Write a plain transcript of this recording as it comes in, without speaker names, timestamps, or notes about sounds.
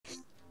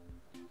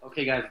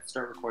Okay, guys, let's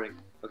start recording.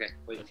 Okay,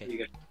 wait. Okay. You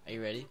guys. Are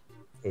you ready?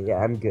 Yeah,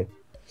 I'm good.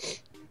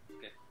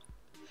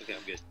 Okay, I'm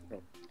good. Okay.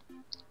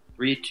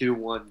 3, 2,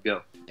 1,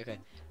 go. Okay.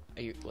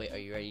 Are you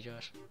ready,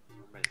 Josh?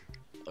 I'm ready.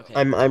 Okay.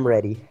 I'm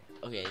ready.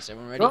 Okay, is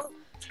everyone ready? Go.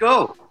 Let's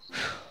go.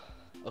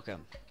 Okay.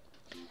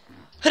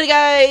 Hey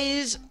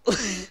guys!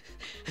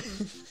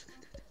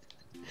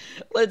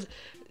 Let's.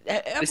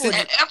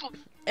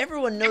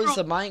 Everyone knows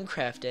the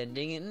Minecraft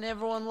ending, and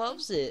everyone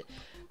loves it.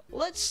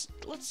 Let's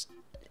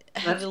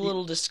have a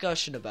little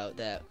discussion about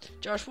that.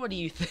 Josh, what do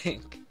you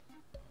think?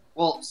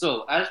 Well,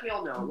 so as we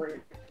all know,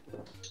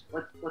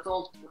 let's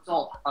all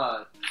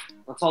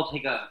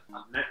take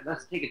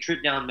a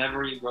trip down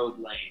memory road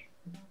lane,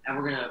 and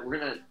we're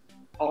gonna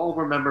all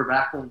remember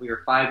back when we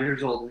were 5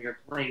 years old and we were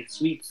playing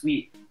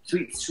sweet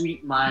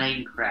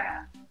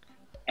Minecraft.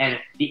 And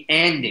the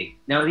ending.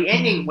 Now, the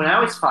ending, when I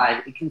was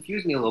 5, it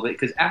confused me a little bit,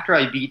 because after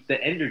I beat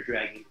the Ender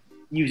Dragon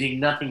using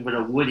nothing but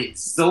a wooden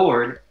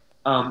sword,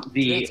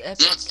 That's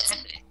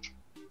epic.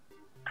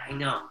 I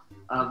know.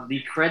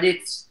 The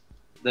credits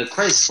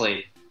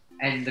played,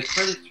 and the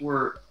credits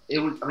were, they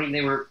were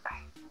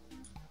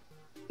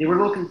a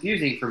little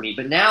confusing for me,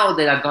 but now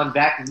that I've gone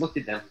back and looked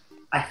at them,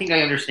 I think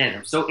I understand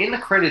them. So in the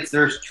credits,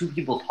 there's 2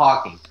 people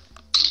talking,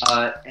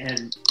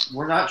 and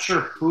we're not sure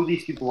who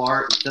these people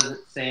are. It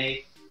doesn't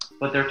say,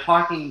 but they're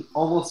talking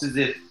almost as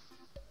if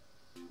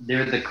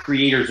they're the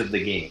creators of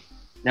the game.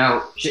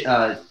 Now,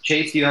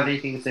 Chase, do you have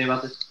anything to say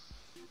about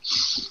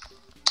this?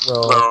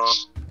 Well,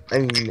 I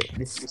mean,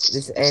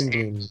 this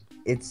ending,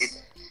 it's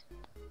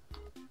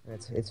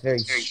very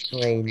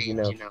strange, you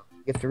know. You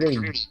have to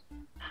really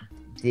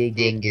dig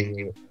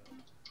into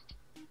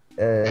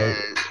it.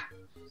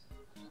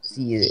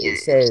 See, it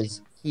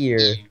says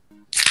here,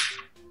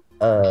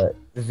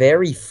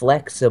 very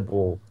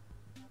flexible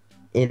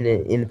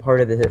in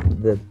part of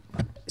the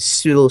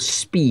little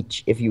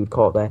speech, if you would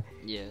call it that.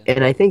 Yeah.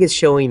 And I think it's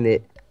showing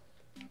that,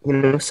 you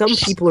know, some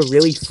people are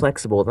really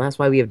flexible, and that's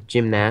why we have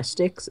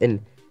gymnastics. And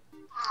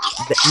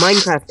the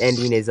Minecraft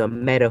ending is a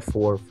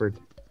metaphor for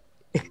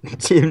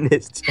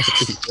gymnasts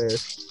everywhere.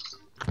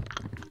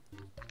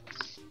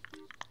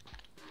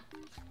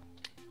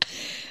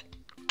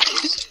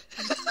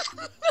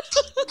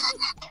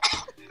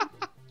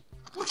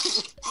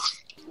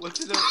 What's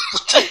it?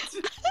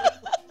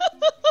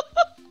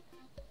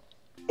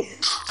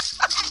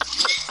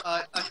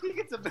 I think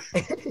it's a.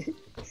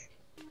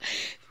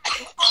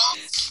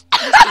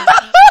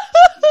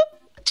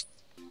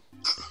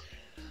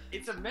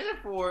 It's a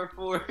metaphor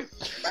for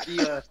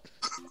the.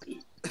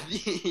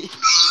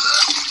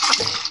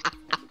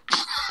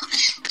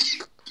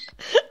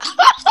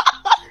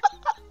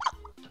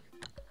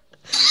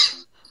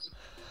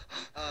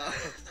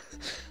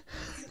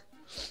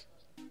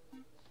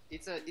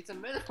 It's a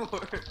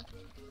metaphor.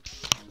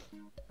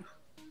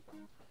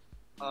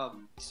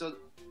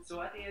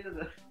 So at the end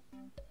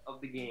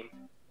of the game,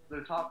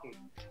 they're talking,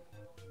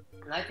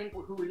 and I think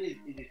who it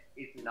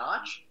is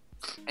Notch,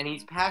 and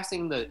he's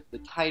passing the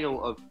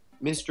title of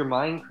Mr.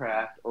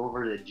 Minecraft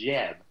over to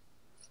Jeb,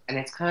 and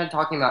it's kind of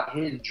talking about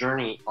his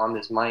journey on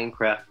this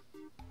Minecraft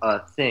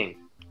thing.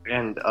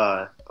 And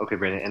okay,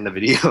 Brandon, end the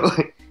video.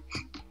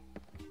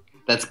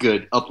 That's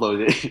good.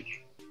 Upload it.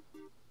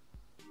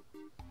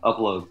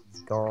 Upload.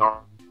 It's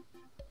gone.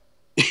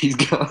 He's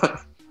gone.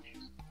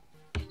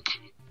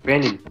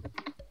 Brandon,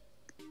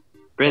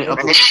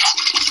 upload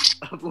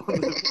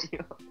the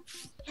video.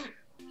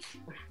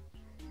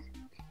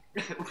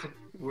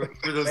 Were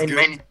those And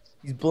good?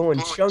 he's blowing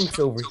chunks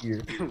over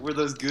here. Were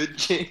those good,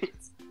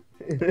 James?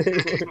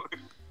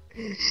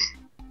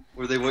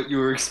 Were they what you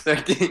were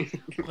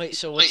expecting? Wait,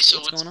 so what's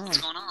going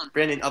on?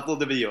 Brandon, upload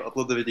the video.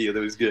 Upload the video.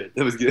 That was good.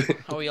 That was good.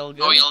 Are we all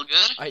good?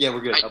 Yeah,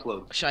 we're good.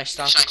 Upload. Should I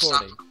stop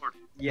recording?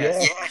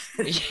 Yes.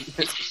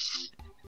 Yeah.